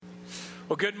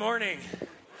Well, good morning.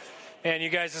 And you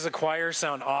guys as a choir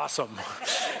sound awesome.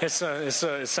 It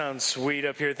sounds sweet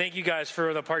up here. Thank you guys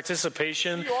for the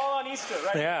participation. See you all on Easter,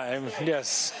 right? Yeah,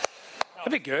 yes.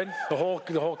 That'd be good. The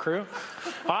whole crew.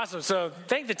 Awesome. So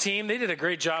thank the team. They did a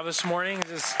great job this morning.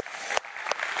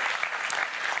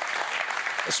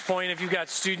 At this point, if you've got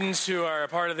students who are a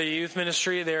part of the youth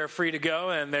ministry, they're free to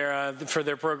go, and they're for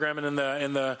their programming out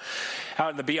in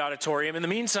the B auditorium. In the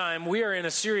meantime, we are in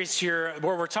a series here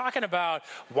where we're talking about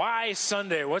why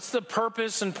Sunday. What's the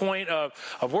purpose and point of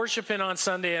worshiping on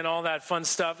Sunday and all that fun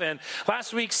stuff? And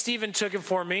last week, Stephen took it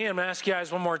for me. I'm going to ask you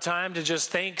guys one more time to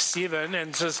just thank Stephen,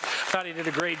 and just thought he did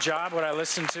a great job. What I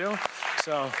listened to,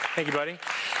 so thank you, buddy.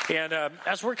 And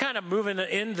as we're kind of moving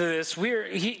into this,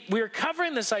 we're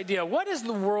covering this idea. What is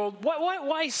the world?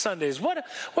 Why Sundays? What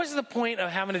is the point of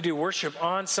having to do worship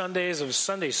on Sundays, of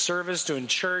Sunday service, doing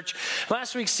church?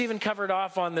 Last week, Stephen covered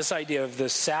off on this idea of the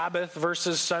Sabbath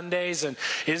versus Sundays, and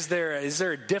is there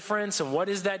a difference, and what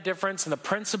is that difference, and the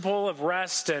principle of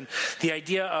rest, and the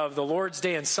idea of the Lord's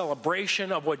Day and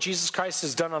celebration of what Jesus Christ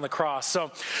has done on the cross.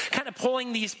 So kind of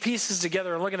pulling these pieces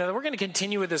together and looking at it, we're going to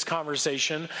continue with this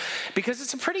conversation because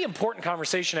it's a pretty important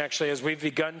conversation, actually, as I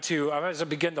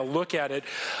begin to look at it.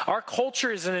 Our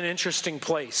culture is in an interesting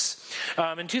place.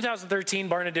 In 2013,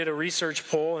 Barna did a research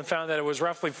poll and found that it was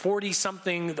roughly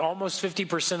 40-something, almost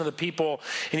 50% of the people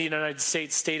in the United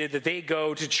States stated that they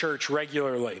go to church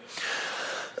regularly.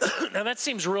 Now, that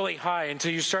seems really high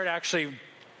until you start actually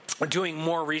doing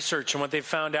more research, and what they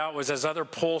found out was as other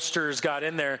pollsters got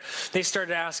in there, they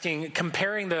started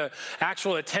comparing the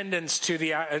actual attendance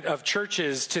of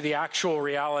churches to the actual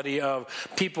reality of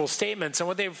people's statements. And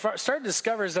what they've started to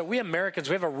discover is that we Americans,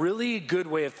 we have a really good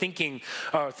way of thinking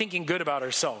good about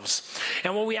ourselves.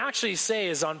 And what we actually say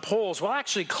is on polls, we'll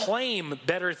actually claim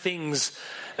better things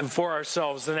for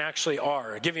ourselves than actually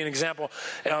are. I'll give you an example.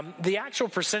 The actual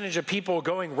percentage of people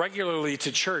going regularly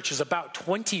to church is about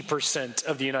 20%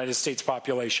 of the United States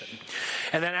population.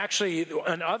 And then actually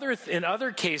in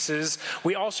other cases,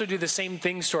 we also do the same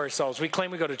things to ourselves. We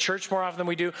claim we go to church more often than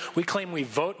we do. We claim we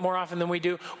vote more often than we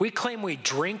do. We claim we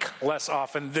drink less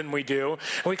often than we do.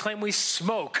 And we claim we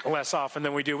smoke less often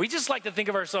than we do. We just like to think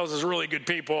of ourselves as really good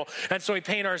people. And so we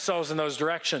paint ourselves in those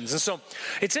directions. And so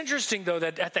it's interesting, though,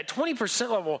 that at that 20%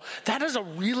 level, that is a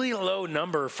really low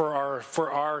number for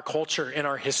our culture and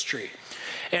our history.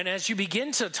 And as you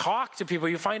begin to talk to people,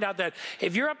 you find out that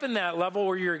if you're up in that level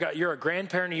where you're a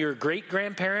grandparent or you're a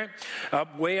great-grandparent,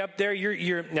 way up there,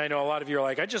 I know a lot of you are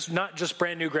like, not just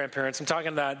brand new grandparents. I'm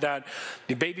talking that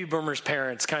the baby boomers'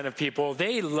 parents kind of people.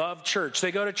 They love church.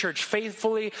 They go to church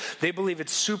faithfully. They believe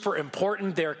it's super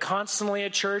important. They're constantly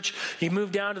at church. You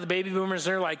move down to the baby boomers,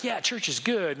 and they're like, yeah, church is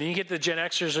good. And you get the Gen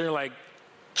Xers, and they're like,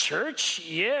 church?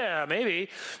 Yeah, maybe.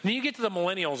 Then you get to the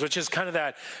millennials, which is kind of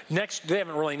that next, they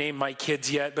haven't really named my kids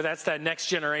yet, but that's that next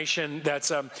generation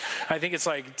that's, I think it's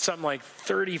like something like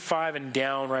 35 and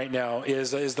down right now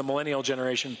is the millennial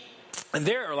generation. And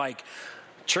they're like,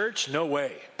 church? No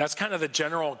way. That's kind of the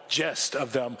general gist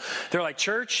of them. They're like,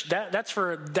 church, that's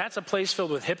a place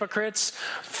filled with hypocrites,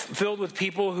 filled with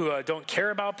people who don't care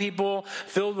about people,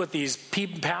 filled with these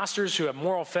pastors who have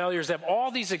moral failures. They have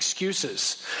all these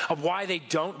excuses of why they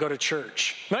don't go to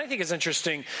church. What I think is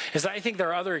interesting is that I think there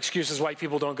are other excuses why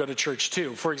people don't go to church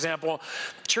too. For example,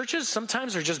 churches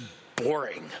sometimes are just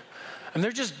boring. And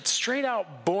they're just straight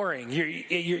out boring.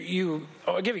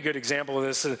 I'll give you a good example of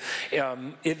this.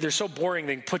 They're so boring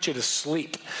they can put you to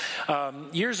sleep.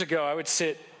 Years ago, I would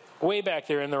sit way back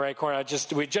there in the right corner.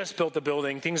 We just built the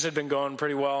building. Things had been going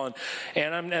pretty well,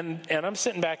 and I'm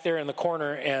sitting back there in the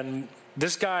corner, and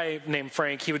this guy named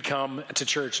Frank, he would come to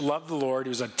church, loved the Lord. He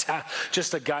was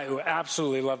just a guy who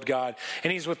absolutely loved God,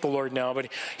 and he's with the Lord now.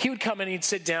 But he would come and he'd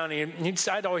sit down, and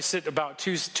I'd always sit about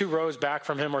two rows back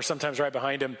from him, or sometimes right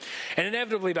behind him. And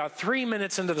inevitably, about 3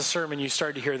 minutes into the sermon, you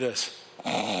started to hear this.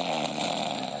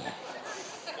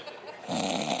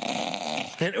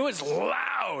 And it was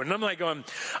loud. And I'm like going,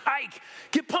 Ike,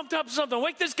 get pumped up something.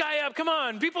 Wake this guy up. Come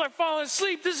on. People are falling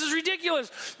asleep. This is ridiculous.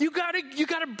 You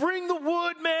gotta bring the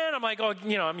wood, man. I'm like,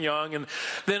 I'm young. And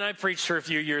then I preached for a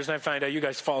few years and I find out you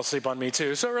guys fall asleep on me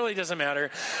too. So it really doesn't matter.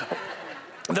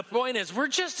 The point is, we're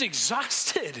just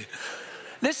exhausted.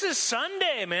 This is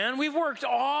Sunday, man. We've worked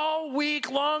all week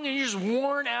long and you're just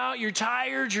worn out. You're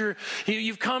tired.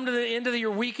 You've come to the end of your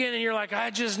weekend and you're like,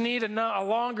 I just need a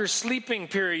longer sleeping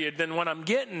period than what I'm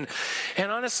getting.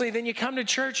 And honestly, then you come to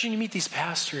church and you meet these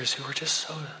pastors who are just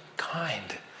so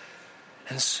kind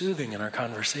and soothing in our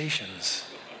conversations.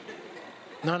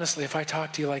 And honestly, if I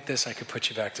talk to you like this, I could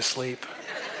put you back to sleep.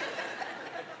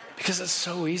 Because it's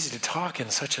so easy to talk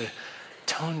in such a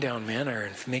toned down manner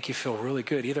and make you feel really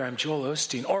good. Either I'm Joel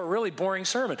Osteen or a really boring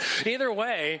sermon. Either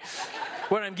way,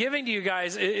 what I'm giving to you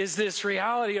guys is this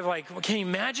reality of like, can you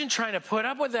imagine trying to put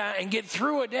up with that and get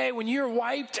through a day when you're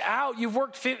wiped out? You've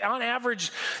worked, on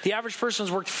average, the average person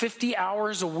has worked 50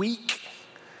 hours a week.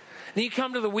 Then you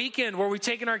come to the weekend where we've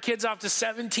taken our kids off to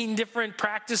 17 different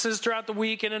practices throughout the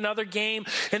week and another game.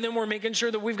 And then we're making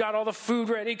sure that we've got all the food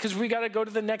ready because we got to go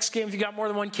to the next game. If you got more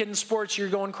than one kid in sports, you're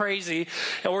going crazy.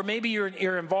 Or maybe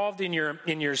you're involved in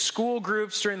your school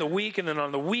groups during the week. And then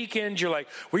on the weekend, you're like,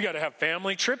 we got to have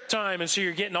family trip time. And so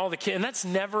you're getting all the kids. And that's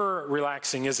never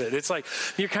relaxing, is it? It's like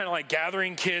you're kind of like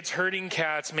gathering kids, herding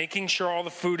cats, making sure all the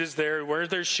food is there. Where's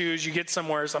their shoes? You get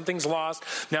somewhere. Something's lost.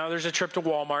 Now there's a trip to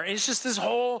Walmart. And it's just this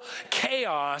whole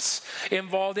chaos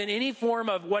involved in any form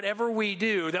of whatever we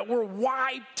do that we're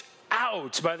wiped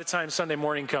out by the time Sunday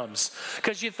morning comes.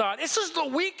 Because you thought, this is the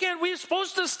weekend, we're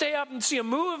supposed to stay up and see a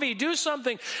movie, do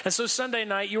something. And so Saturday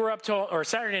night, you were up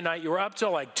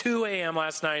till like 2 a.m.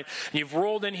 last night, and you've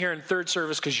rolled in here in third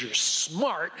service because you're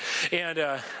smart. And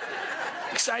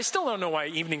I still don't know why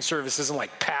evening service isn't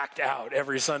like packed out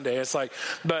every Sunday. It's like,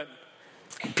 but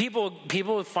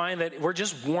people find that we're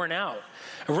just worn out.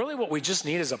 And really what we just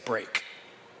need is a break.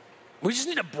 We just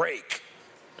need a break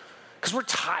because we're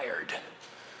tired.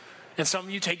 And some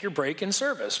of you take your break in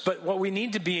service. But what we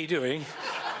need to be doing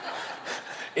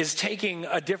is taking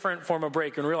a different form of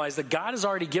break and realize that God has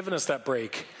already given us that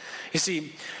break. You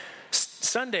see,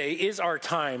 Sunday is our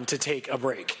time to take a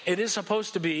break. It is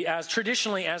supposed to be, as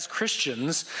traditionally as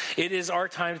Christians, it is our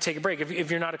time to take a break.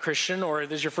 If you're not a Christian or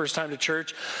this is your first time to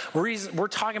church, we're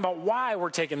talking about why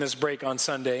we're taking this break on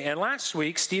Sunday. And last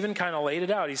week, Stephen kind of laid it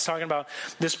out. He's talking about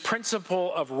this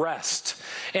principle of rest.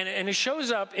 And it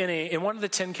shows up in one of the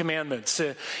 10 Commandments.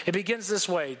 It begins this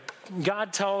way.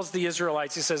 God tells the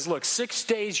Israelites, he says, look, 6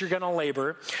 days you're going to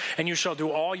labor and you shall do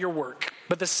all your work.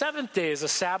 But the seventh day is a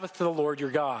Sabbath to the Lord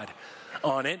your God.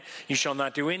 On it, you shall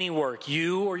not do any work.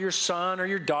 You or your son or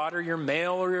your daughter, your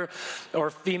male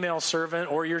or female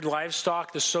servant, or your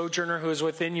livestock, the sojourner who is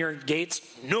within your gates,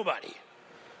 nobody.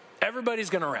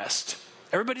 Everybody's going to rest.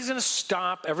 Everybody's going to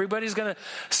stop. Everybody's going to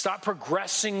stop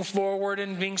progressing forward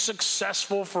and being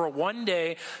successful for one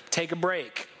day. Take a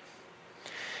break.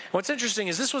 What's interesting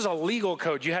is this was a legal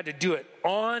code. You had to do it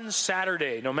on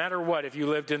Saturday, no matter what, if you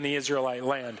lived in the Israelite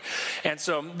land. And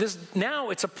so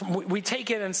we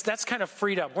take it and that's kind of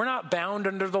freed up. We're not bound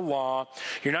under the law.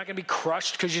 You're not going to be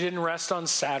crushed because you didn't rest on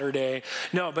Saturday.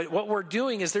 No, but what we're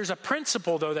doing is there's a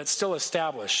principle, though, that's still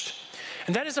established.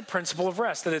 And that is a principle of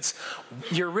rest, that it's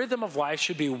your rhythm of life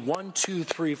should be 1, 2,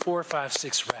 3, 4, 5,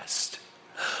 6, rest.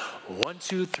 1,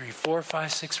 2, 3, 4,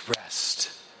 5, 6,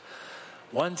 rest.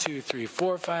 1, 2, 3,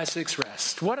 4, 5, 6,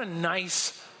 rest. What a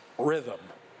nice rhythm.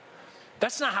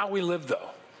 That's not how we live, though.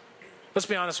 Let's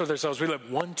be honest with ourselves. We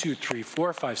live 1, 2, 3,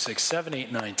 4, 5, 6, 7,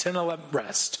 8, 9, 10, 11,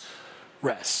 rest.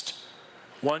 Rest.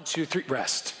 1, 2, 3,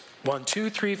 rest. 1, 2,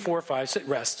 3, 4, 5, 6,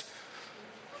 rest.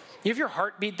 If your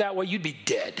heart beat that way, you'd be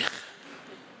dead.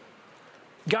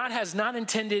 God has not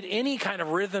intended any kind of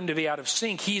rhythm to be out of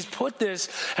sync. He's put this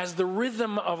as the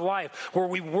rhythm of life, where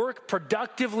we work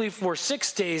productively for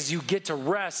 6 days, you get to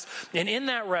rest. And in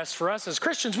that rest, for us as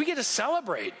Christians, we get to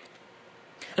celebrate.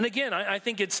 And again, I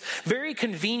think it's very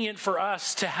convenient for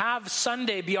us to have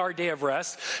Sunday be our day of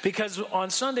rest, because on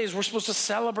Sundays we're supposed to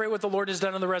celebrate what the Lord has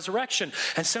done in the resurrection.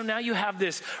 And so now you have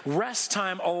this rest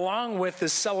time along with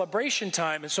this celebration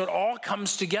time. And so it all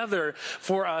comes together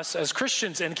for us as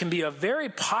Christians and can be a very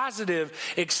positive,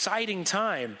 exciting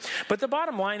time. But the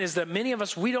bottom line is that many of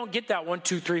us, we don't get that 1,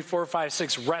 2, 3, 4, 5,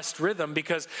 6 rest rhythm,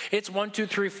 because it's 1, 2,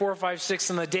 3, 4, 5, 6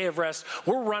 in the day of rest.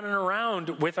 We're running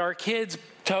around with our kids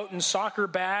toting soccer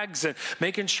bags and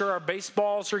making sure our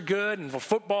baseballs are good and the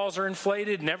footballs are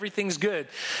inflated and everything's good,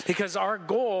 because our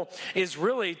goal is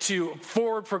really to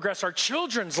forward progress our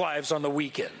children's lives on the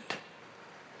weekend.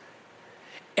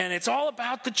 And it's all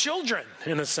about the children,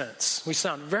 in a sense. We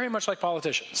sound very much like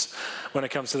politicians when it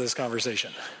comes to this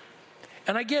conversation.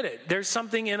 And I get it. There's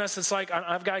something in us that's like,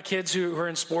 I've got kids who are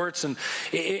in sports, and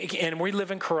we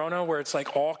live in Corona where it's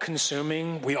like all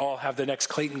consuming. We all have the next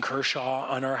Clayton Kershaw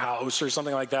on our house or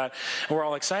something like that. And we're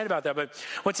all excited about that. But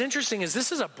what's interesting is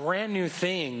this is a brand new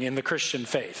thing in the Christian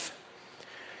faith.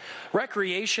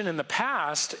 Recreation in the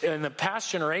past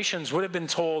generations would have been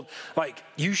told, like,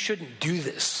 you shouldn't do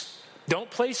this. Don't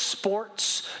play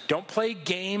sports. Don't play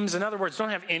games. In other words, don't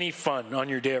have any fun on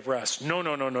your day of rest.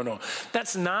 No.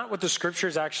 That's not what the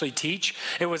scriptures actually teach.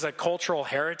 It was a cultural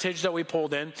heritage that we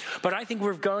pulled in. But I think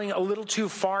we're going a little too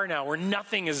far now where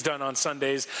nothing is done on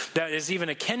Sundays that is even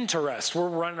akin to rest. We're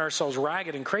running ourselves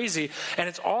ragged and crazy. And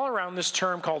it's all around this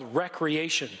term called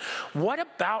recreation. What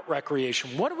about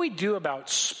recreation? What do we do about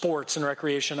sports and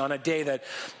recreation on a day that,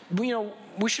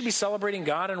 we should be celebrating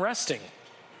God and resting?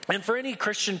 And for any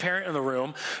Christian parent in the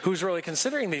room who's really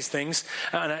considering these things,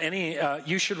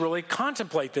 you should really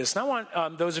contemplate this. And I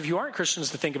want those of you who aren't Christians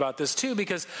to think about this too,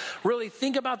 because really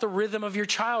think about the rhythm of your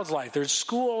child's life. There's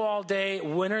school all day.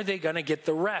 When are they going to get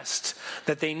the rest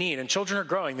that they need? And children are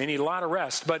growing. They need a lot of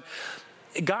rest. But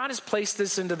God has placed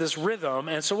this into this rhythm.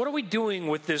 And so what are we doing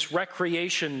with this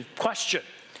recreation question?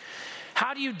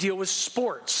 How do you deal with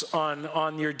sports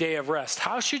on your day of rest?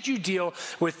 How should you deal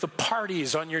with the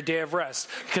parties on your day of rest?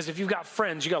 Because if you've got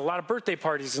friends, you got a lot of birthday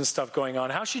parties and stuff going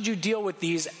on. How should you deal with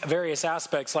these various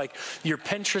aspects, like your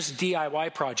Pinterest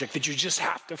DIY project that you just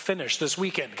have to finish this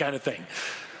weekend kind of thing?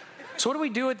 So what do we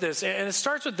do with this? And it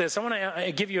starts with this. I want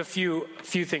to give you a few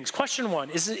things. Question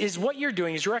one, is what you're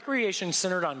doing, is your recreation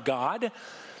centered on God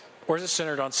or is it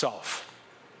centered on self?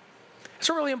 It's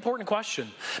a really important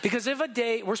question, because if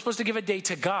we're supposed to give a day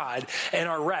to God and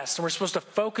our rest, and we're supposed to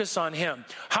focus on Him,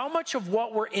 how much of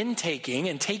what we're intaking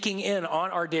and taking in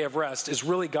on our day of rest is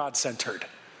really God-centered?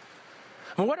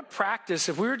 And what a practice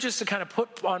if we were just to kind of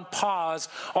put on pause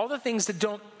all the things that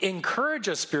don't encourage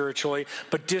us spiritually,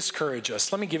 but discourage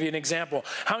us. Let me give you an example.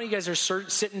 How many of you guys are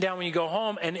sitting down when you go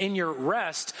home and in your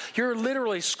rest, you're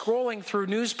literally scrolling through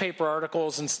newspaper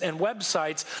articles and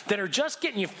websites that are just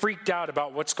getting you freaked out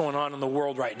about what's going on in the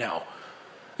world right now?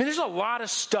 I mean, there's a lot of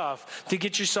stuff to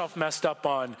get yourself messed up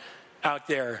on out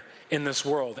there in this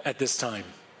world at this time.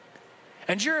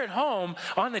 And you're at home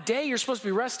on the day you're supposed to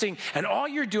be resting, and all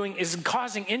you're doing is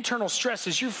causing internal stress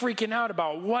as you're freaking out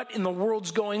about what in the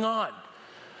world's going on.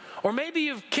 Or maybe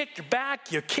you've kicked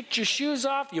back, you kicked your shoes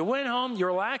off, you went home, you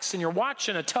relaxed, and you're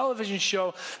watching a television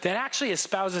show that actually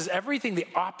espouses everything the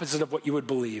opposite of what you would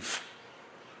believe.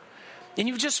 And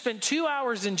you've just spent 2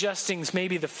 hours ingesting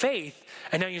maybe the faith,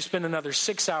 and now you spend another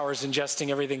 6 hours ingesting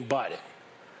everything but it.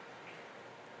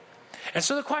 And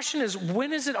so the question is,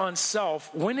 when is it on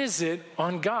self? When is it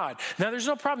on God? Now, there's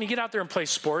no problem. You get out there and play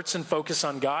sports and focus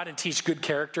on God and teach good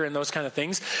character and those kind of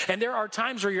things. And there are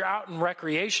times where you're out in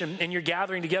recreation and you're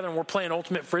gathering together and we're playing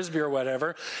ultimate frisbee or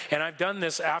whatever. And I've done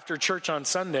this after church on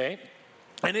Sunday.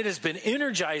 And it has been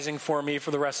energizing for me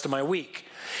for the rest of my week.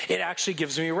 It actually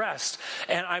gives me rest.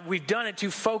 And we've done it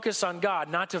to focus on God,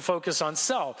 not to focus on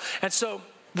self. And so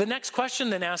the next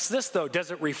question then asks this, though.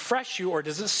 Does it refresh you or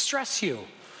does it stress you?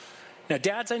 Now,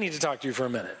 dads, I need to talk to you for a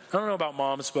minute. I don't know about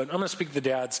moms, but I'm going to speak to the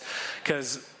dads,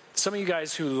 because some of you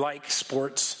guys who like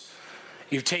sports,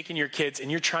 you've taken your kids and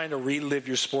you're trying to relive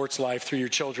your sports life through your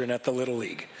children at the Little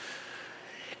League.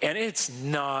 And it's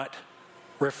not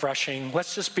refreshing.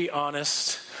 Let's just be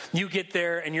honest. You get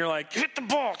there and you're like, hit the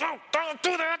ball. Don't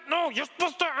do that. No, you're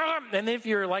supposed to. And if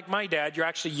you're like my dad, you're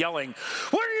actually yelling,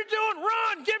 what are you doing?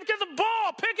 Run, get the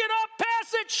ball, pick it up,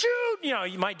 pass it,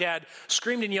 shoot. My dad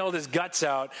screamed and yelled his guts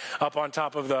out up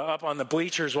on the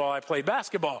bleachers while I played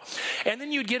basketball. And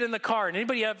then you'd get in the car. And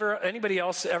anybody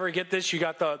else ever get this? You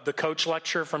got the coach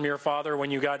lecture from your father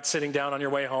when you got sitting down on your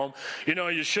way home. You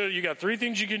got 3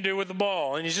 things you can do with the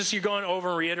ball. And you're going over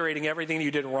and reiterating everything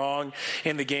you did wrong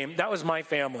in the game. That was my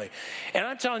family. And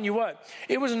I'm telling you what,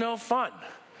 it was no fun.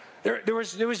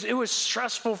 It was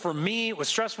stressful for me. It was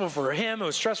stressful for him. It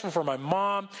was stressful for my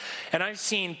mom. And I've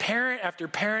seen parent after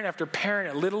parent after parent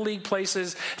at Little League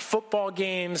places, football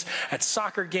games, at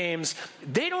soccer games.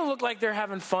 They don't look like they're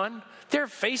having fun. Their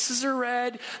faces are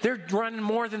red. They're running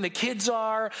more than the kids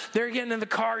are. They're getting in the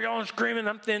car, yelling, screaming.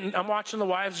 I'm watching the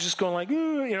wives just going like,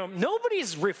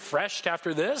 nobody's refreshed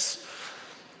after this.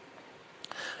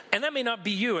 And that may not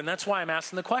be you, and that's why I'm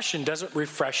asking the question, does it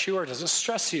refresh you or does it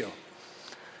stress you?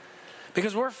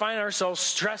 Because we're finding ourselves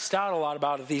stressed out a lot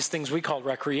about these things we call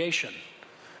recreation.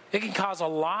 It can cause a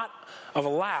lot of a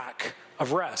lack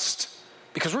of rest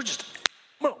because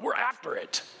we're after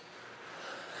it.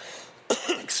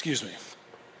 Excuse me.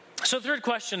 So the third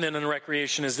question then in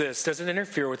recreation is this: does it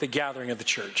interfere with the gathering of the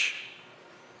church?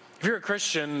 If you're a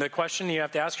Christian, the question you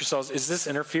have to ask yourselves, is this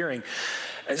interfering?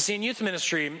 See, in youth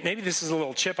ministry, maybe this is a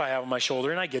little chip I have on my shoulder,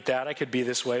 and I get that. I could be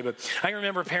this way, but I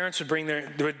remember parents would bring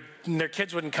their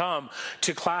kids wouldn't come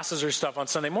to classes or stuff on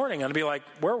Sunday morning. And I'd be like,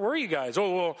 where were you guys?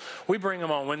 Oh, well, we bring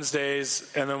them on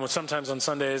Wednesdays and then sometimes on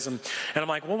Sundays. And I'm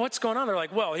like, well, what's going on? They're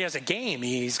like, well, he has a game.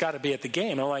 He's got to be at the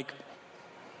game. And I'm like,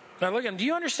 now look at him. Do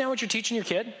you understand what you're teaching your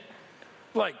kid?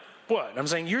 Like, What? I'm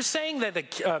saying, you're saying that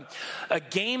a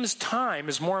game's time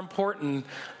is more important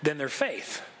than their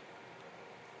faith.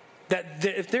 That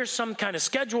if there's some kind of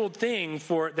scheduled thing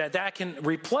for that can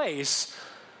replace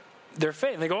their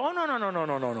faith. And they go, oh,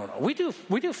 no. We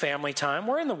do family time.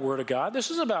 We're in the Word of God.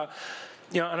 This is about,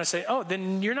 and I say, oh,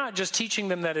 then you're not just teaching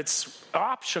them that it's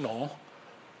optional,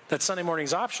 that Sunday morning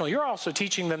is optional. You're also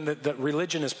teaching them that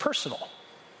religion is personal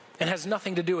and has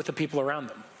nothing to do with the people around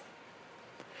them.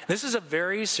 This is a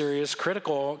very serious,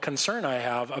 critical concern I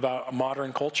have about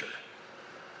modern culture.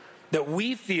 That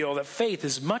we feel that faith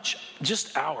is much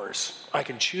just ours. I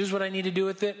can choose what I need to do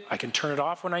with it. I can turn it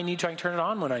off when I need to. I can turn it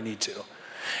on when I need to.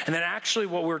 And then actually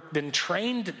what we've been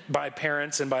trained by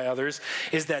parents and by others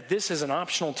is that this is an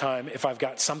optional time if I've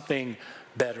got something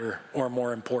better or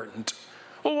more important.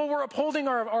 Well, we're upholding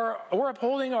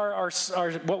our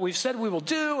what we've said we will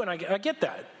do, and I get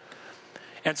that.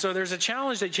 And so there's a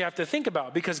challenge that you have to think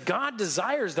about, because God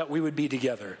desires that we would be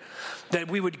together, that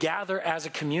we would gather as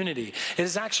a community. It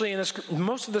is actually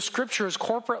most of the scripture is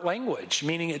corporate language,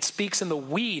 meaning it speaks in the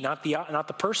we, not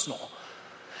the personal.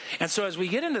 And so as we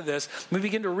get into this, we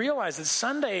begin to realize that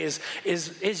Sunday is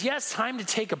yes, time to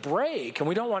take a break, and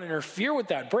we don't want to interfere with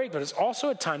that break, but it's also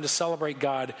a time to celebrate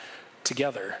God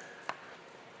together.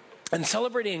 And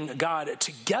celebrating God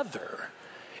together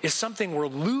is something we're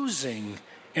losing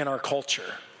in our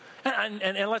culture.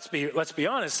 And let's be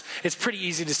honest, it's pretty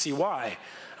easy to see why.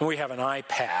 And we have an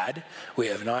iPad, we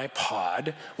have an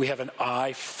iPod, we have an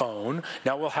iPhone,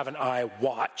 now we'll have an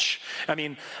iWatch. I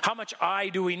mean, how much I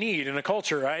do we need in a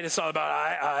culture, right? It's all about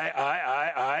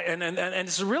I, and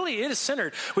it's really, it is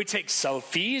centered. We take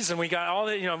selfies, and we got all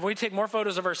the, we take more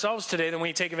photos of ourselves today than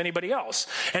we take of anybody else.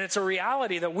 And it's a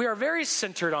reality that we are very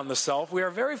centered on the self. We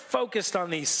are very focused on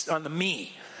the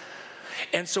me.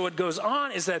 And so what goes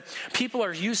on is that people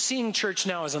are seeing church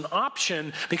now as an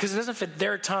option because it doesn't fit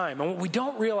their time. And what we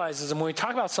don't realize is that when we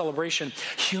talk about celebration,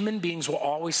 human beings will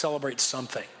always celebrate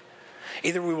something.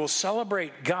 Either we will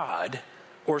celebrate God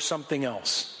or something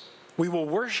else. We will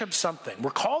worship something. We're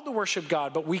called to worship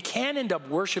God, but we can end up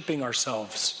worshiping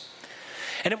ourselves.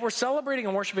 And if we're celebrating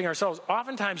and worshiping ourselves,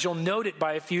 oftentimes you'll note it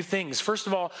by a few things. First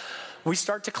of all, we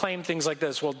start to claim things like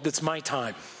this. Well, it's my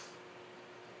time.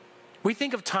 We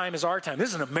think of time as our time. This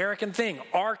is an American thing.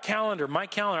 Our calendar, my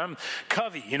calendar. I'm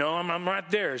Covey, I'm right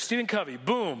there. Stephen Covey,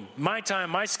 boom. My time,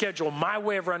 my schedule, my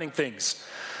way of running things.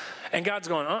 And God's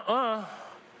going,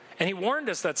 And he warned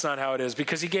us that's not how it is,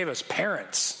 because he gave us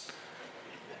parents.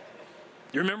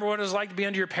 You remember what it was like to be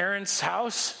under your parents'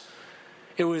 house?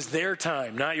 It was their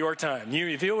time, not your time.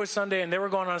 If it was Sunday and they were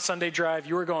going on a Sunday drive,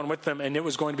 you were going with them, and it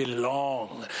was going to be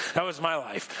long. That was my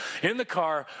life. In the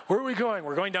car, where are we going?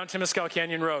 We're going down Temescal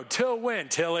Canyon Road. Till when?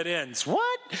 Till it ends.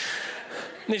 What?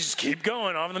 And they just keep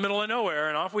going off in the middle of nowhere,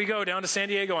 and off we go down to San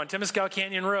Diego on Temescal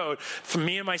Canyon Road. For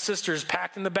me and my sisters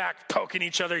packed in the back, poking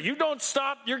each other. You don't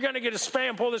stop. You're going to get a spay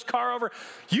and pull this car over.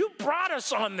 You brought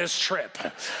us on this trip.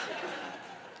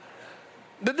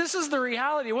 But this is the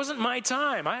reality. It wasn't my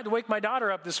time. I had to wake my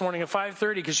daughter up this morning at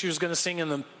 5:30 because she was going to sing in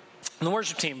the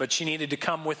worship team, but she needed to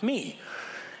come with me.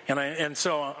 And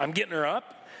so I'm getting her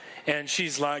up, and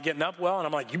she's getting up well, and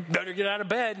I'm like, you better get out of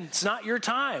bed. It's not your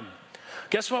time.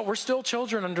 Guess what? We're still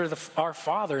children under our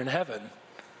Father in heaven.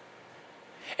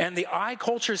 And the I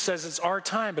culture says it's our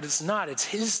time, but it's not. It's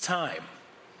his time.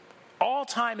 All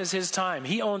time is his time.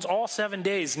 He owns all 7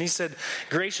 days. And he said,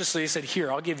 graciously,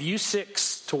 here, I'll give you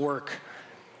 6 to work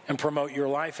and promote your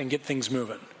life and get things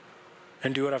moving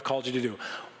and do what I've called you to do.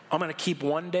 I'm going to keep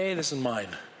 1 day. This is mine.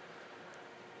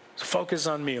 So focus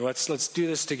on me. Let's do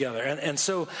this together. And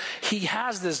so he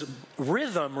has this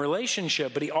rhythm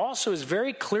relationship, but he also is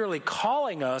very clearly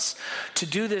calling us to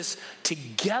do this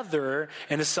together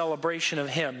in a celebration of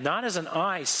him, not as an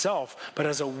I, self, but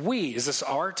as a we. Is this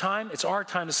our time? It's our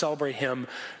time to celebrate him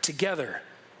together.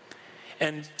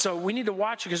 And so we need to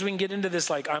watch it, because we can get into this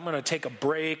like, I'm going to take a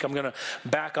break, I'm going to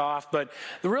back off. But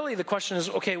really the question is,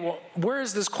 okay, well, where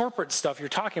is this corporate stuff you're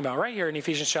talking about? Right here in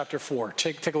Ephesians chapter 4.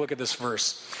 Take a look at this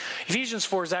verse. Ephesians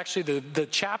 4 is actually the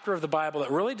chapter of the Bible that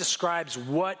really describes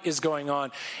what is going on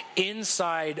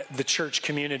inside the church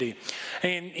community.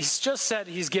 And he's just said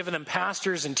he's given them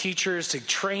pastors and teachers to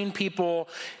train people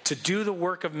to do the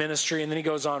work of ministry. And then he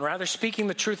goes on, rather speaking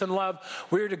the truth in love,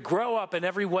 we are to grow up in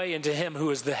every way into him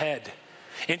who is the head,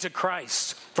 into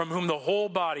Christ, from whom the whole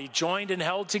body, joined and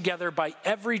held together by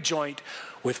every joint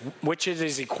with which it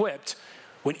is equipped,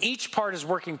 when each part is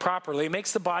working properly, it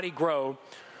makes the body grow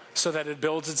so that it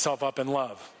builds itself up in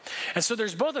love. And so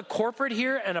there's both a corporate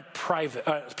here and a private,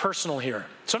 personal here.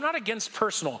 So I'm not against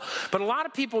personal, but a lot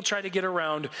of people try to get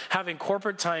around having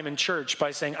corporate time in church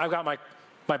by saying, I've got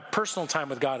my personal time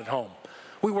with God at home.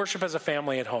 We worship as a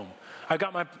family at home. I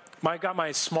got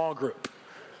my small group.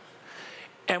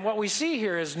 And what we see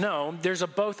here is, no, there's a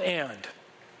both and.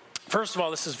 First of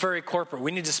all, this is very corporate.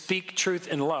 We need to speak truth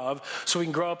in love so we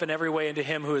can grow up in every way into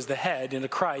him who is the head, into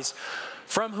Christ,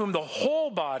 from whom the whole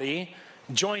body,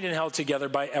 joined and held together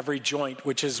by every joint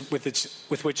with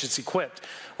which it's equipped.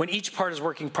 When each part is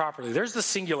working properly. There's the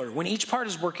singular. When each part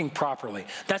is working properly.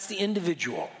 That's the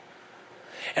individual.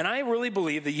 And I really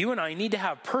believe that you and I need to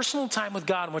have personal time with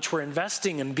God in which we're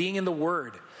investing in being in the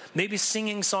Word. Maybe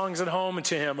singing songs at home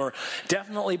to him, or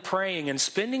definitely praying and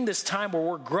spending this time where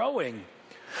we're growing,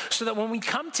 so that when we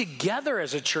come together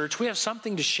as a church, we have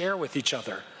something to share with each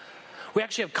other. We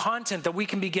actually have content that we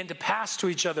can begin to pass to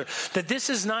each other. That this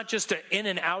is not just an in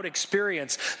and out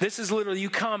experience. This is literally you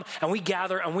come and we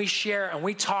gather and we share and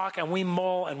we talk and we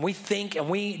mull and we think and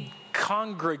we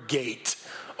congregate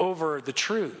over the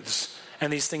truths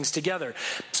and these things together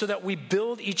so that we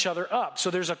build each other up.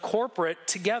 So there's a corporate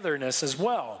togetherness as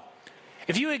well.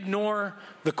 If you ignore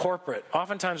the corporate,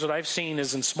 oftentimes what I've seen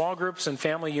is in small groups and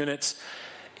family units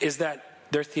is that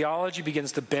their theology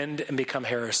begins to bend and become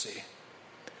heresy.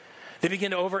 They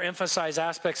begin to overemphasize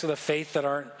aspects of the faith that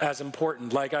aren't as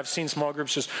important. Like I've seen small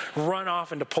groups just run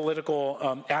off into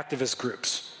political activist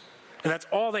groups. And that's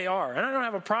all they are. And I don't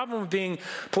have a problem with being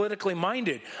politically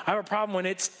minded. I have a problem when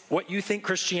it's what you think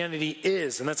Christianity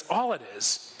is, and that's all it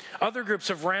is. Other groups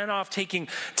have ran off taking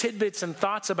tidbits and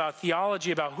thoughts about theology,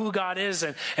 about who God is,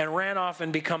 and ran off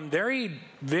and become very,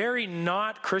 very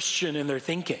not Christian in their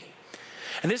thinking.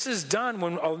 And this is done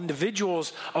when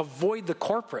individuals avoid the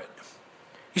corporate.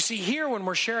 You see, here when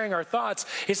we're sharing our thoughts,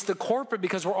 it's the corporate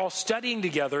because we're all studying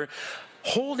together,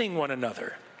 holding one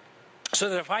another. So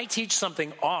that if I teach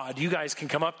something odd, you guys can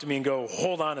come up to me and go,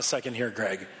 hold on a second here,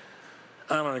 Greg.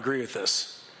 I don't agree with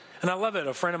this. And I love it.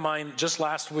 A friend of mine just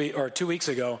last week or 2 weeks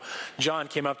ago, John,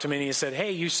 came up to me and he said,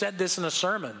 hey, you said this in a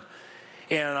sermon.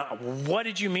 And what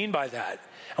did you mean by that?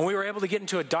 And we were able to get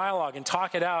into a dialogue and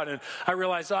talk it out. And I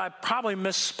realized I probably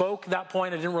misspoke that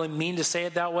point. I didn't really mean to say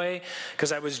it that way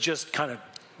because I was just kind of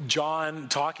John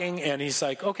talking, and he's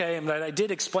like, okay, and I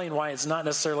did explain why it's not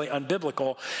necessarily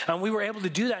unbiblical, and we were able to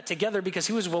do that together because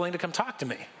he was willing to come talk to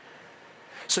me.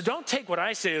 So don't take what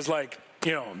I say as like,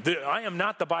 I am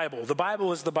not the Bible. The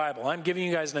Bible is the Bible. I'm giving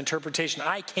you guys an interpretation.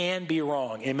 I can be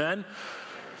wrong. Amen?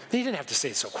 You didn't have to say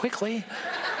it so quickly.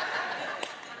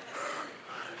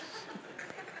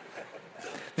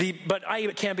 But I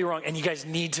can be wrong, and you guys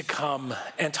need to come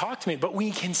and talk to me. But we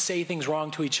can say things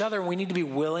wrong to each other, and we need to be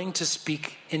willing to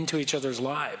speak into each other's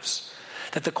lives.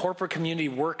 That the corporate community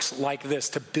works like this,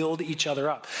 to build each other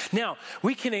up. Now,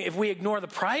 if we ignore the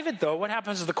private, though, what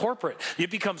happens to the corporate? It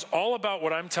becomes all about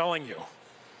what I'm telling you.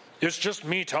 It's just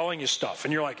me telling you stuff,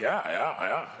 and you're like,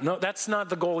 yeah. No, that's not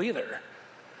the goal either.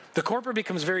 The corporate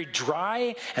becomes very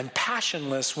dry and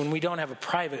passionless when we don't have a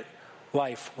private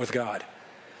life with God.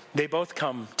 They both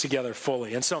come together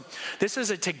fully. And so this is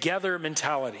a together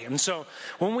mentality. And so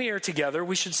when we are together,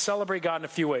 we should celebrate God in a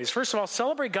few ways. First of all,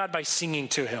 celebrate God by singing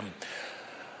to him.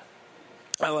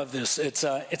 I love this. It's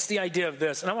the idea of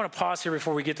this. And I want to pause here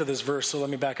before we get to this verse, so let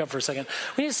me back up for a second.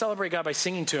 We need to celebrate God by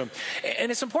singing to him.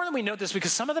 And it's important that we note this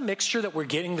because some of the mixture that we're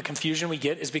getting, the confusion we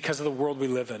get, is because of the world we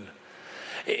live in.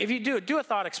 If you do a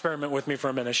thought experiment with me for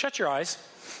a minute. Shut your eyes.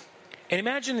 And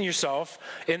imagine yourself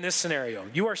in this scenario.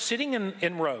 You are sitting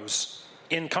in rows,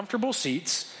 in comfortable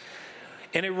seats,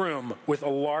 in a room with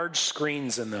large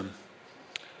screens in them.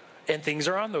 And things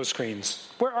are on those screens.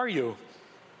 Where are you?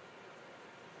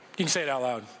 You can say it out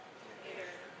loud.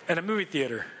 In a movie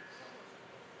theater.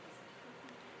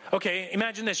 Okay,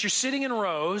 imagine this. You're sitting in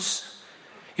rows.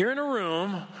 You're in a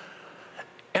room.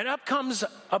 And up comes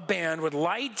a band with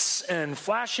lights and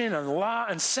flashing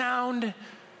and sound.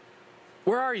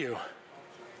 Where are you?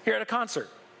 You're at a concert.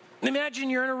 Imagine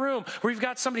you're in a room where you've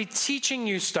got somebody teaching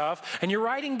you stuff and you're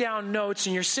writing down notes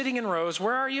and you're sitting in rows.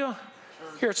 Where are you?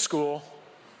 You're at school.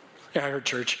 Yeah, I heard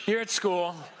church. You're at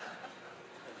school.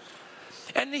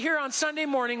 And here on Sunday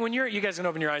morning, when you guys can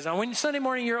open your eyes now. When Sunday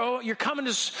morning you're coming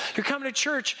to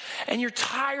church and you're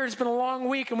tired. It's been a long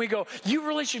week, and we go, you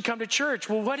really should come to church.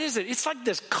 Well, what is it? It's like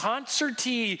this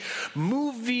concert-y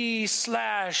movie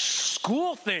 /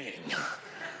 school thing.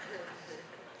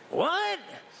 What?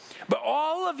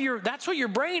 But that's what your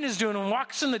brain is doing and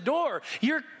walks in the door.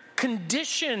 You're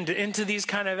conditioned into these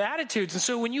kind of attitudes. And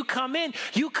so when you come in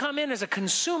as a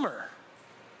consumer.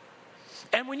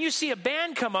 And when you see a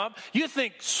band come up, you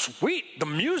think, sweet, the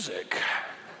music.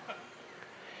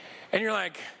 And you're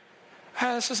like,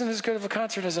 this isn't as good of a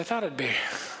concert as I thought it'd be.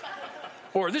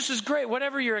 or this is great,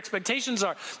 whatever your expectations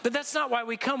are. But that's not why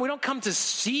we come. We don't come to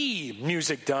see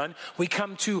music done. We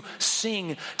come to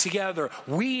sing together.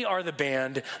 We are the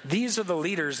band. These are the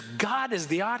leaders. God is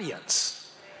the audience.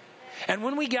 And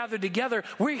when we gather together,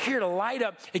 we're here to light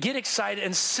up, get excited,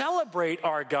 and celebrate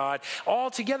our God all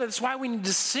together. That's why we need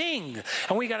to sing.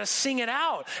 And we got to sing it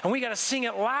out. And we got to sing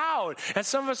it loud. And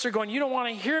some of us are going, you don't want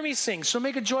to hear me sing, so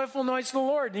make a joyful noise to the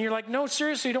Lord. And you're like, no,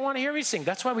 seriously, you don't want to hear me sing.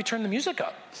 That's why we turn the music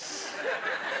up.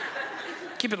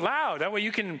 Keep it loud. That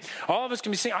way all of us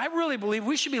can be singing. I really believe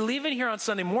we should be leaving here on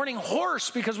Sunday morning hoarse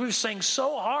because we've sang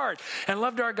so hard and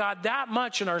loved our God that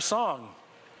much in our song.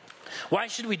 Why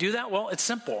should we do that? Well, it's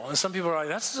simple. And some people are like,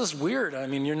 that's just weird. I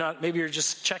mean, maybe you're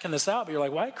just checking this out, but you're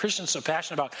like, why are Christians so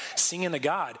passionate about singing to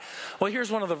God? Well,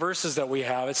 here's one of the verses that we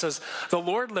have. It says, the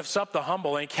Lord lifts up the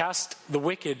humble and casts the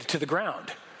wicked to the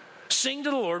ground. Sing to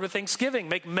the Lord with thanksgiving.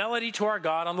 Make melody to our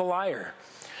God on the lyre.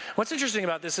 What's interesting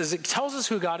about this is it tells us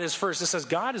who God is first. It says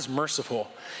God is merciful.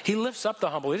 He lifts up the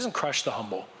humble. He doesn't crush the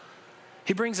humble.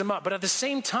 He brings them up. But at the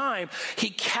same time, he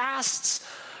casts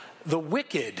the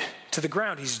wicked to the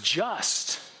ground. He's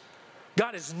just.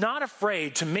 God is not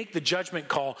afraid to make the judgment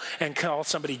call and call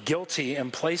somebody guilty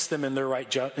and place them in their right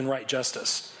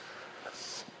justice.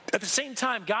 At the same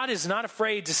time, God is not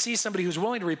afraid to see somebody who's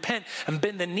willing to repent and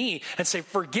bend the knee and say,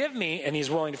 forgive me, and he's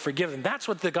willing to forgive them. That's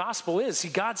what the gospel is. See,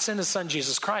 God sent his son,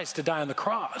 Jesus Christ, to die on the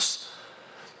cross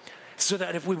so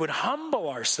that if we would humble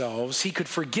ourselves, he could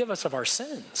forgive us of our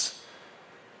sins.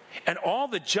 And all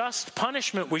the just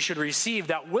punishment we should receive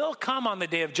that will come on the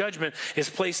day of judgment is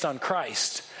placed on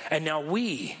Christ. And now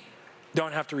we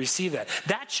don't have to receive that.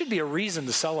 That should be a reason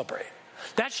to celebrate.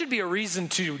 That should be a reason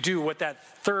to do what that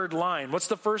third line. What's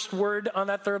the first word on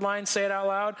that third line? Say it out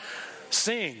loud.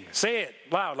 Sing. Say it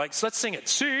loud. Like, let's sing it.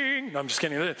 Sing. No, I'm just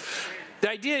kidding. The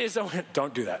idea is,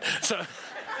 don't do that. So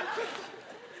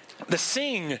the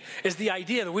sing is the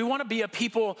idea that we want to be a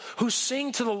people who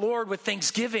sing to the Lord with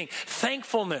thanksgiving,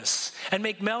 thankfulness, and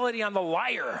make melody on the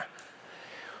lyre.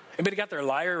 Anybody got their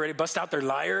lyre ready? Bust out their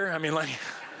lyre? I mean, like,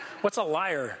 what's a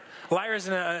lyre? Lyre is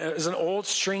an old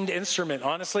stringed instrument.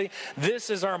 Honestly, this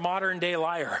is our modern day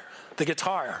lyre, the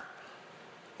guitar.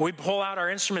 We pull out our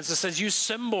instruments. It says use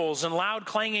cymbals and loud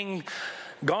clanging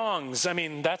gongs. I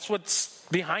mean, that's what's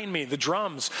behind me, the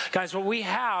drums. Guys, what we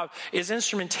have is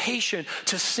instrumentation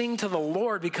to sing to the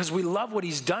Lord because we love what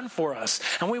he's done for us.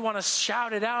 And we want to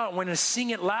shout it out. We want to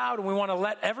sing it loud. And we want to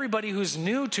let everybody who's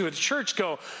new to a church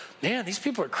go, man, these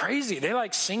people are crazy. They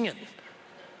like singing.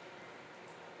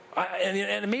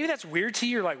 And maybe that's weird to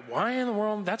you. You're like, why in the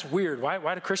world? That's weird.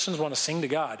 Why do Christians want to sing to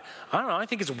God? I don't know. I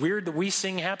think it's weird that we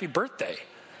sing happy birthday.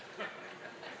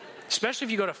 Especially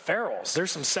if you go to Farrell's. There's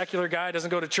some secular guy who doesn't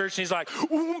go to church and he's like,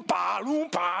 oompa,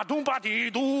 loompa, doompa dee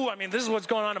doo. I mean, this is what's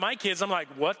going on to my kids. I'm like,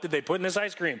 what did they put in this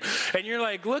ice cream? And you're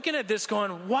like looking at this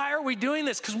going, why are we doing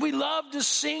this? Because we love to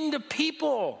sing to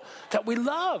people that we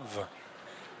love.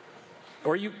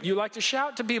 Or you like to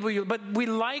shout to people, but we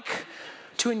like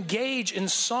to engage in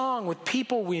song with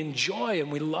people we enjoy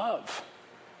and we love.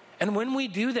 And when we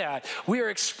do that, we are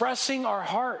expressing our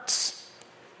hearts.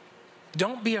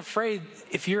 Don't be afraid.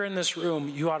 If you're in this room,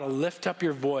 you ought to lift up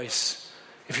your voice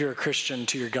if you're a Christian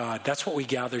to your God. That's what we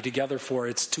gather together for.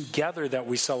 It's together that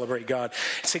we celebrate God.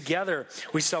 Together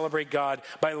we celebrate God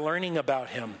by learning about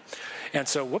him. And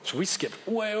so, we skipped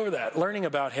way over that, learning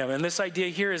about him. And this idea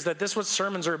here is that this is what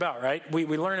sermons are about, right? We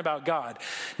learn about God.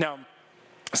 Now,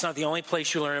 it's not the only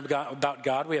place you learn about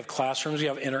God. We have classrooms. We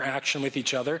have interaction with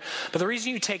each other. But the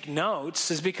reason you take notes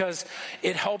is because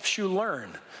it helps you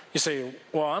learn. You say,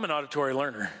 well, I'm an auditory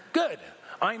learner. Good.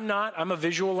 I'm not. I'm a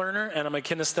visual learner, and I'm a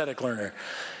kinesthetic learner.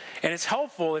 And it's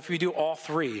helpful if we do all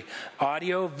three,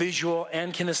 audio, visual,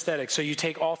 and kinesthetic. So you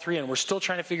take all three in. We're still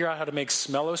trying to figure out how to make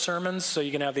smello sermons, so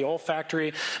you can have the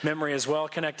olfactory memory as well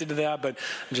connected to that. But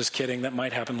I'm just kidding. That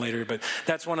might happen later. But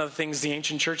that's one of the things the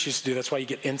ancient church used to do. That's why you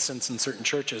get incense in certain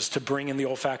churches, to bring in the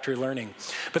olfactory learning.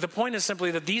 But the point is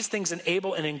simply that these things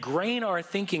enable and ingrain our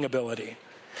thinking ability.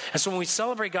 And so when we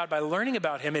celebrate God by learning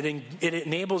about him, it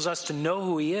enables us to know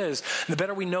who he is. And the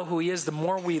better we know who he is, the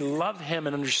more we love him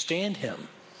and understand him.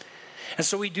 And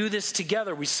so we do this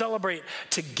together. We celebrate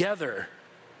together.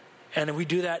 And we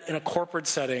do that in a corporate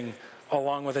setting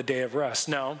along with a day of rest.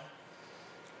 Now,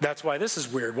 that's why this is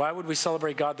weird. Why would we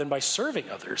celebrate God then by serving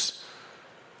others?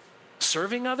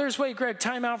 Serving others? Wait, Greg,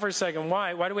 time out for a second.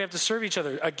 Why? Why do we have to serve each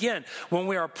other? Again, when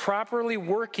we are properly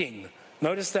working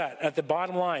Notice that at the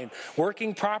bottom line,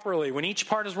 working properly. When each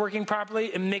part is working properly,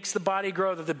 it makes the body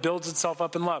grow, that it builds itself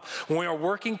up in love. When we are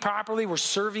working properly, we're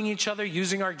serving each other,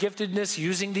 using our giftedness,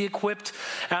 using the equipped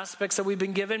aspects that we've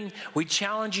been given. We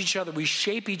challenge each other, we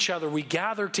shape each other, we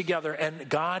gather together, and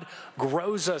God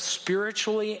grows us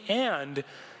spiritually and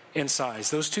in size.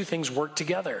 Those two things work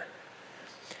together.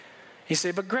 You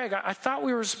say, but Greg, I thought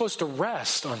we were supposed to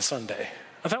rest on Sunday.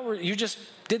 I thought you just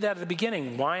did that at the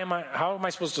beginning. How am I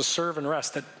supposed to serve and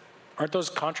rest? Aren't those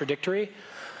contradictory?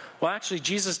 Well, actually,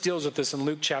 Jesus deals with this in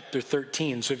Luke chapter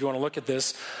 13. So if you want to look at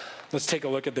this, let's take a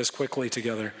look at this quickly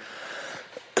together.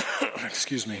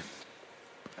 Excuse me.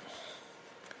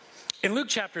 In Luke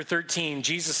chapter 13,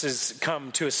 Jesus has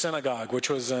come to a synagogue, which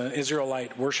was an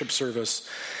Israelite worship service.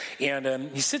 And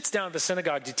he sits down at the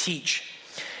synagogue to teach.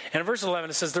 And in verse 11,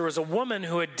 it says, there was a woman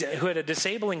who had a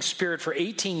disabling spirit for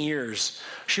 18 years.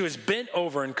 She was bent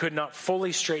over and could not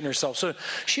fully straighten herself. So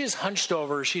she is hunched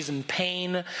over. She's in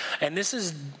pain. And this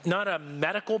is not a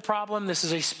medical problem. This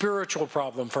is a spiritual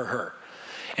problem for her.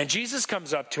 And Jesus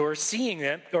comes up to her, seeing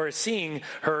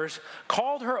her,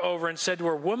 called her over and said to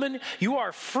her, woman, you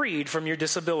are freed from your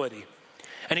disability.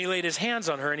 And he laid his hands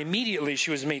on her, and immediately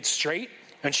she was made straight,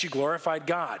 and she glorified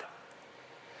God.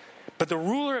 But the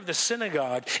ruler of the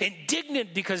synagogue,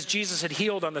 indignant because Jesus had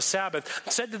healed on the Sabbath,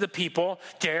 said to the people,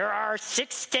 there are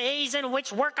 6 days in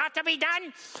which work ought to be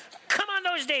done. Come on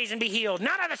those days and be healed,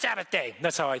 not on the Sabbath day.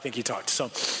 That's how I think he talked.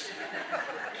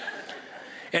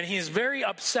 And he's very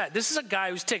upset. This is a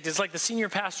guy who's ticked. It's like the senior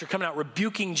pastor coming out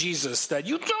rebuking Jesus that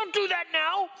you don't do that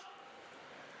now.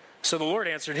 So the Lord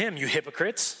answered him, you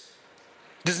hypocrites.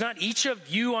 Does not each of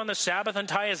you on the Sabbath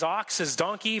untie his ox, his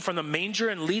donkey from the manger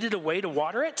and lead it away to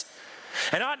water it?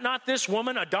 And ought not this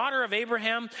woman, a daughter of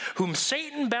Abraham, whom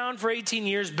Satan bound for 18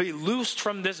 years, be loosed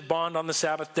from this bond on the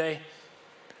Sabbath day?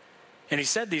 And he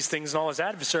said these things, and all his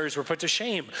adversaries were put to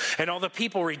shame. And all the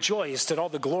people rejoiced at all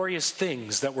the glorious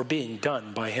things that were being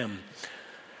done by him.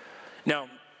 Now,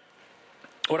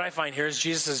 what I find here is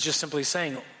Jesus is just simply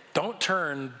saying, don't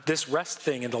turn this rest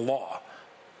thing into law.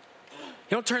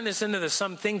 You don't turn this into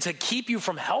something to keep you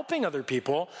from helping other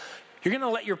people. You're going to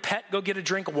let your pet go get a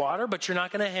drink of water, but you're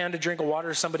not going to hand a drink of water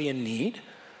to somebody in need.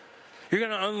 You're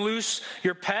going to unloose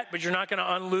your pet, but you're not going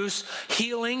to unloose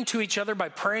healing to each other by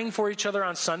praying for each other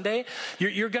on Sunday.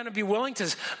 You're going to be willing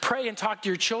to pray and talk to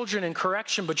your children in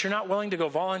correction, but you're not willing to go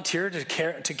volunteer to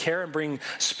care and bring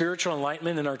spiritual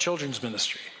enlightenment in our children's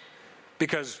ministry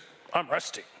because I'm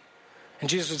resting. And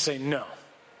Jesus would say, no,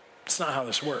 it's not how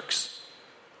this works.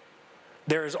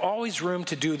 There is always room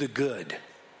to do the good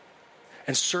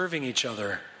and serving each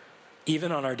other,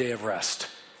 even on our day of rest.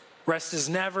 Rest is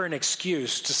never an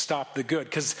excuse to stop the good,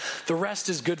 because the rest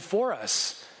is good for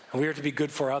us, and we are to be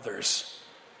good for others.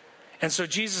 And so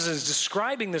Jesus is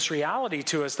describing this reality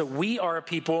to us that we are a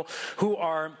people who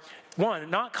are, one,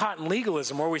 not caught in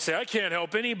legalism, where we say, I can't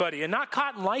help anybody, and not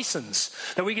caught in license,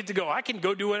 that we get to go, I can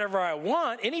go do whatever I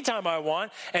want, anytime I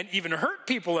want, and even hurt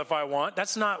people if I want.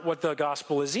 That's not what the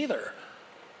gospel is either.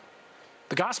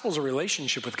 The gospel is a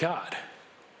relationship with God.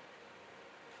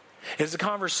 It's a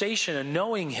conversation and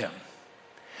knowing him.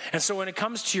 And so when it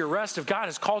comes to your rest, if God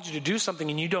has called you to do something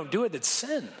and you don't do it, that's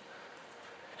sin.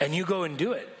 And you go and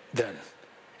do it then.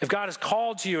 If God has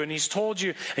called to you and he's told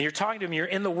you and you're talking to him, you're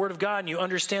in the word of God and you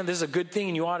understand this is a good thing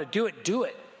and you ought to do it, do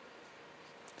it.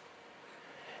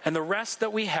 And the rest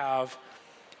that we have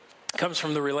comes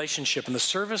from the relationship, and the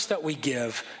service that we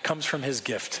give comes from his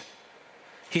gift.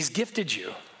 He's gifted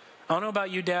you. I don't know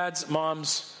about you dads,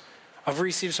 moms. I've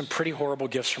received some pretty horrible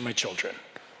gifts from my children.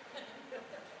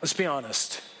 Let's be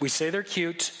honest. We say they're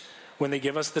cute when they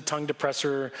give us the tongue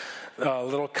depressor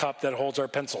little cup that holds our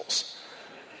pencils.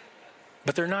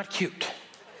 But they're not cute.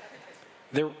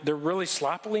 They're really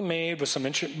sloppily made with some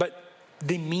interest, but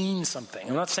they mean something.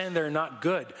 I'm not saying they're not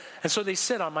good. And so they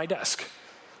sit on my desk.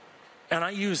 And I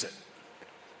use it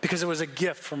because it was a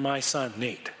gift from my son,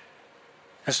 Nate.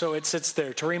 And so it sits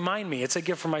there to remind me it's a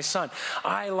gift from my son.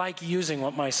 I like using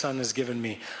what my son has given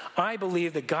me. I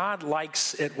believe that God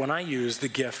likes it when I use the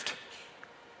gift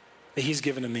that he's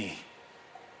given to me.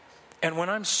 And when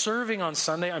I'm serving on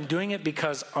Sunday, I'm doing it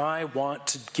because I want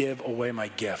to give away my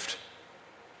gift.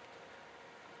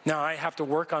 Now, I have to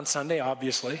work on Sunday,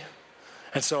 obviously.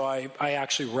 And so I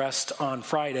actually rest on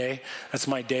Friday. That's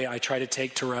my day I try to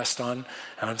take to rest on.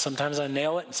 And sometimes I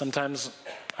nail it, and sometimes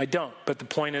I don't. But the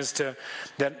point is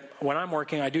that when I'm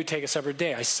working, I do take a separate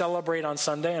day. I celebrate on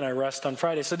Sunday and I rest on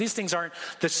Friday. So these things aren't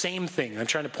the same thing. I'm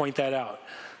trying to point that out.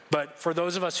 But for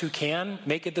those of us who can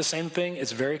make it the same thing,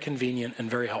 it's very convenient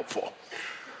and very helpful.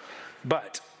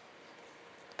 But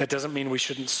That doesn't mean we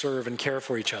shouldn't serve and care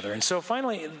for each other. And so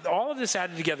finally, all of this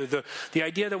added together, the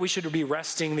idea that we should be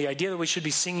resting, the idea that we should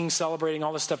be singing, celebrating,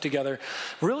 all this stuff together,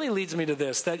 really leads me to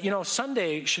this, that,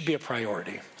 Sunday should be a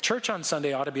priority. Church on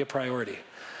Sunday ought to be a priority.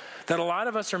 That a lot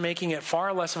of us are making it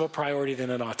far less of a priority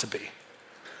than it ought to be.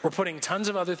 We're putting tons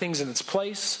of other things in its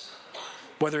place,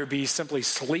 whether it be simply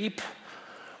sleep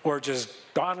or just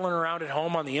dawdling around at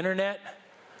home on the internet,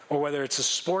 or whether it's a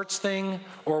sports thing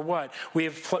or what. We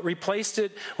have replaced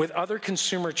it with other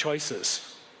consumer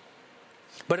choices.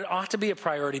 But it ought to be a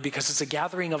priority because it's a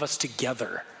gathering of us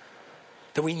together,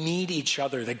 that we need each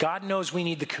other, that God knows we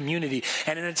need the community.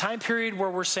 And in a time period where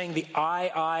we're saying the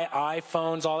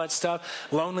iPhones, all that stuff,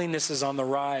 loneliness is on the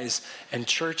rise, and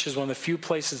church is one of the few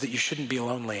places that you shouldn't be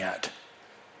lonely at.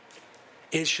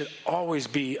 It should always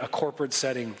be a corporate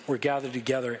setting. We're gathered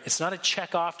together. It's not a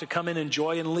check off to come in,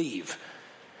 enjoy, and leave.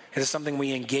 It is something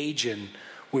we engage in,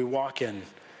 we walk in,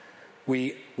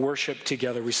 we worship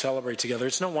together, we celebrate together.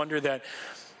 It's no wonder that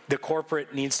the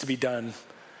corporate needs to be done.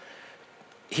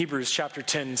 Hebrews chapter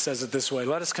 10 says it this way: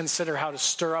 let us consider how to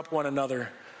stir up one another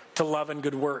to love and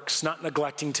good works, not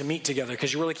neglecting to meet together,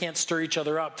 because you really can't stir each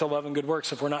other up to love and good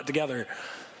works if we're not together.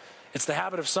 It's the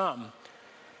habit of some.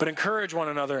 But encourage one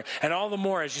another, and all the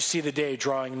more as you see the day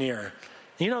drawing near.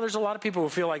 There's a lot of people who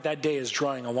feel like that day is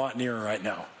drawing a lot nearer right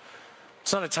now.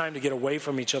 It's not a time to get away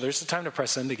from each other. It's a time to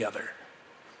press in together.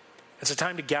 It's a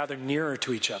time to gather nearer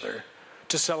to each other,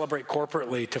 to celebrate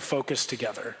corporately, to focus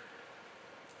together.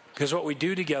 Because what we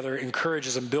do together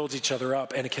encourages and builds each other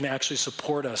up, and it can actually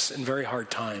support us in very hard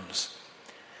times.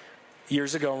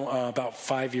 Years ago, about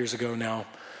 5 years ago now,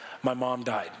 my mom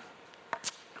died.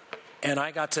 And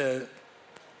I got to,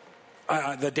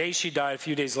 the day she died, a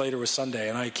few days later was Sunday,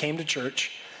 and I came to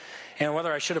church. And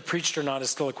whether I should have preached or not is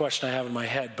still a question I have in my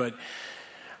head, but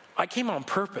I came on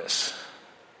purpose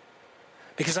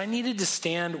because I needed to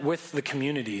stand with the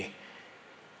community,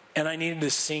 and I needed to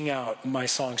sing out my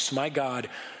songs to my God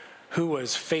who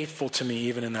was faithful to me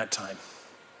even in that time.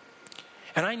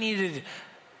 And I needed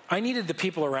the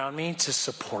people around me to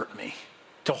support me,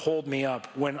 to hold me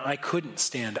up when I couldn't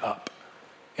stand up,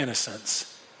 in a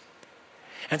sense.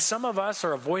 And some of us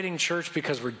are avoiding church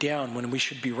because we're down when we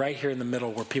should be right here in the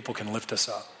middle where people can lift us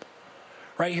up.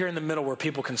 Right here in the middle where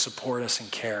people can support us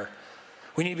and care.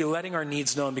 We need to be letting our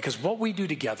needs known, because what we do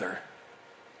together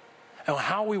and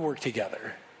how we work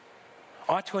together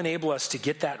ought to enable us to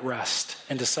get that rest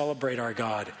and to celebrate our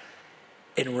God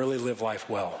and really live life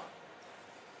well.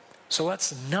 So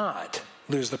let's not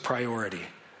lose the priority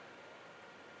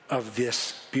of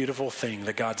this beautiful thing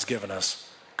that God's given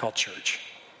us called church.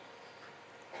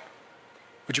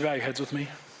 Would you bow your heads with me?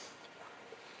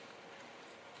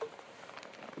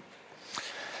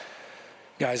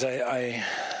 Guys, I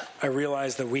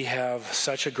realize that we have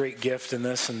such a great gift in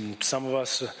this, and some of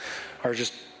us are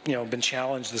just, been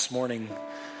challenged this morning.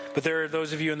 But there are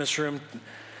those of you in this room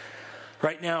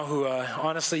right now who,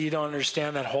 honestly, you don't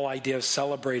understand that whole idea of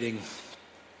celebrating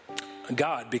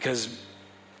God, because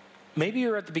maybe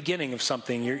you're at the beginning of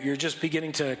something. You're just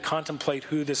beginning to contemplate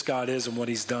who this God is and what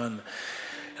he's done.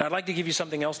 And I'd like to give you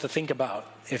something else to think about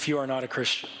if you are not a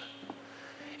Christian.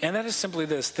 And that is simply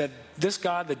this, that this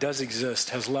God that does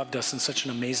exist has loved us in such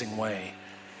an amazing way.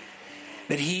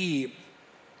 That he,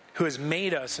 who has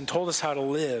made us and told us how to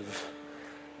live,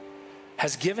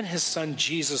 has given his son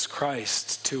Jesus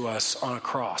Christ to us on a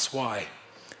cross. Why?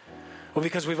 Well,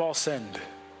 because we've all sinned.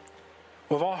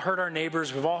 We've all hurt our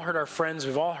neighbors. We've all hurt our friends.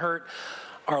 We've all hurt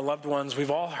our loved ones. We've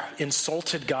all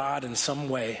insulted God in some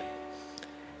way.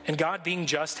 And God, being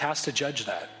just, has to judge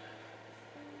that.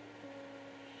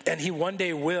 And he one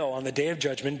day will, on the day of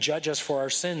judgment, judge us for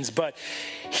our sins. But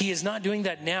he is not doing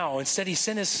that now. Instead, he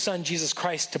sent his son, Jesus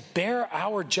Christ, to bear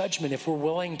our judgment if we're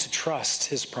willing to trust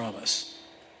his promise.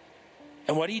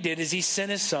 And what he did is he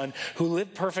sent his son, who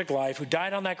lived perfect life, who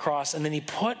died on that cross, and then he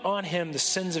put on him the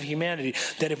sins of humanity,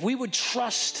 that if we would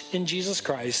trust in Jesus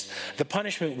Christ, the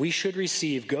punishment we should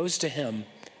receive goes to him,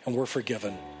 and we're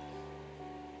forgiven.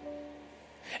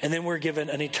 And then we're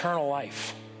given an eternal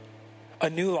life, a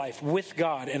new life with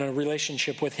God and a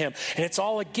relationship with him. And it's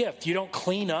all a gift. You don't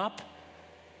clean up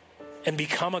and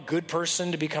become a good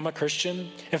person to become a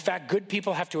Christian. In fact, good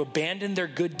people have to abandon their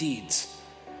good deeds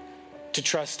to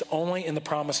trust only in the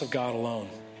promise of God alone,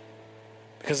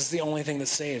 because it's the only thing that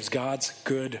saves, God's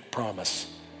good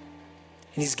promise.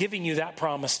 And he's giving you that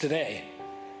promise today,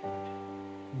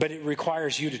 but it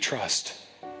requires you to trust.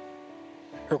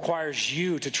 It requires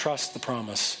you to trust the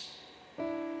promise.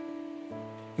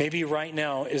 Maybe right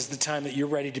now is the time that you're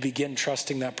ready to begin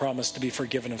trusting that promise to be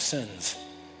forgiven of sins.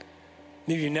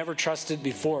 Maybe you never trusted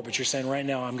before, but you're saying right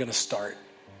now, I'm going to start.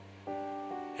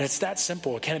 And it's that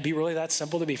simple. Can it be really that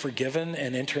simple to be forgiven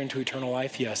and enter into eternal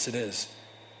life? Yes, it is.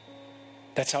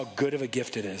 That's how good of a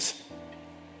gift it is.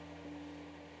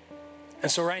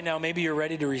 And so right now, maybe you're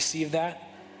ready to receive that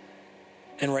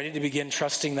and ready to begin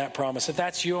trusting that promise. If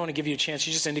that's you, I want to give you a chance.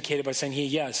 You just indicated by saying, hey,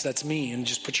 yes, that's me. And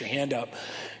just put your hand up.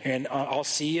 And I'll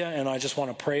see you. And I just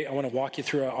want to pray. I want to walk you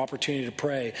through an opportunity to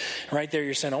pray. And right there,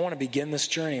 you're saying, I want to begin this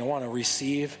journey. I want to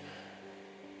receive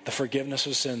the forgiveness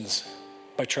of sins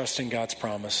by trusting God's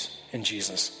promise in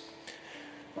Jesus.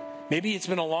 Maybe it's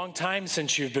been a long time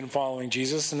since you've been following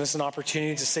Jesus. And this is an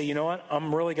opportunity to say, you know what?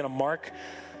 I'm really going to mark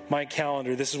my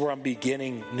calendar. This is where I'm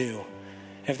beginning new.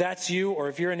 If that's you, or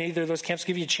if you're in either of those camps,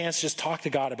 give you a chance to just talk to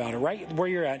God about it. Right where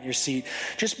you're at in your seat,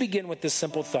 just begin with this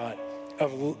simple thought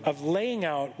of laying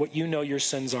out what you know your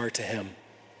sins are to him.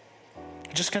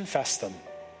 Just confess them.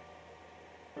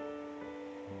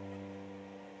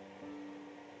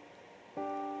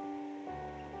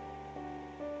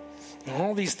 And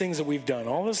all these things that we've done,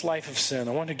 all this life of sin,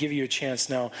 I want to give you a chance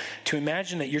now to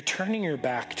imagine that you're turning your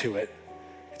back to it.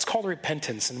 It's called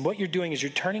repentance. And what you're doing is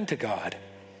you're turning to God.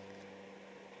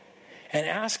 And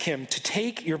ask him to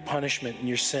take your punishment and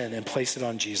your sin and place it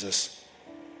on Jesus.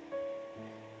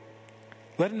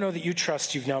 Let him know that you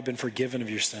trust you've now been forgiven of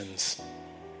your sins.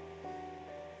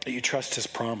 That you trust his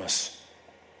promise.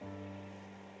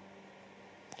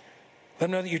 Let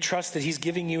him know that you trust that he's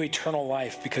giving you eternal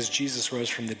life because Jesus rose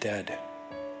from the dead.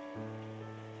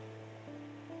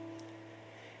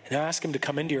 And ask him to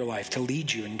come into your life to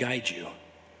lead you and guide you.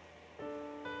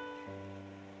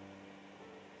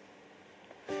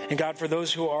 And God, for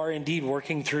those who are indeed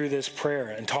working through this prayer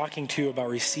and talking to you about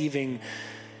receiving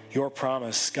your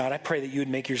promise, God, I pray that you would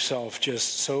make yourself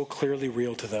just so clearly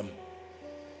real to them.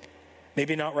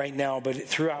 Maybe not right now, but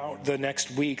throughout the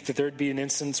next week, that there'd be an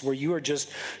instance where you are just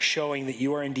showing that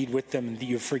you are indeed with them and that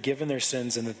you've forgiven their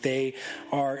sins and that they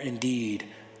are indeed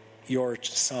your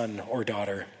son or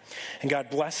daughter. And God,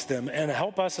 bless them and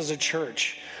help us as a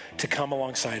church to come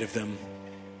alongside of them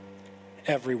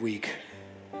every week.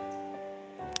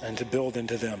 And to build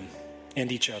into them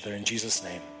and each other in Jesus'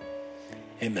 name.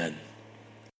 Amen.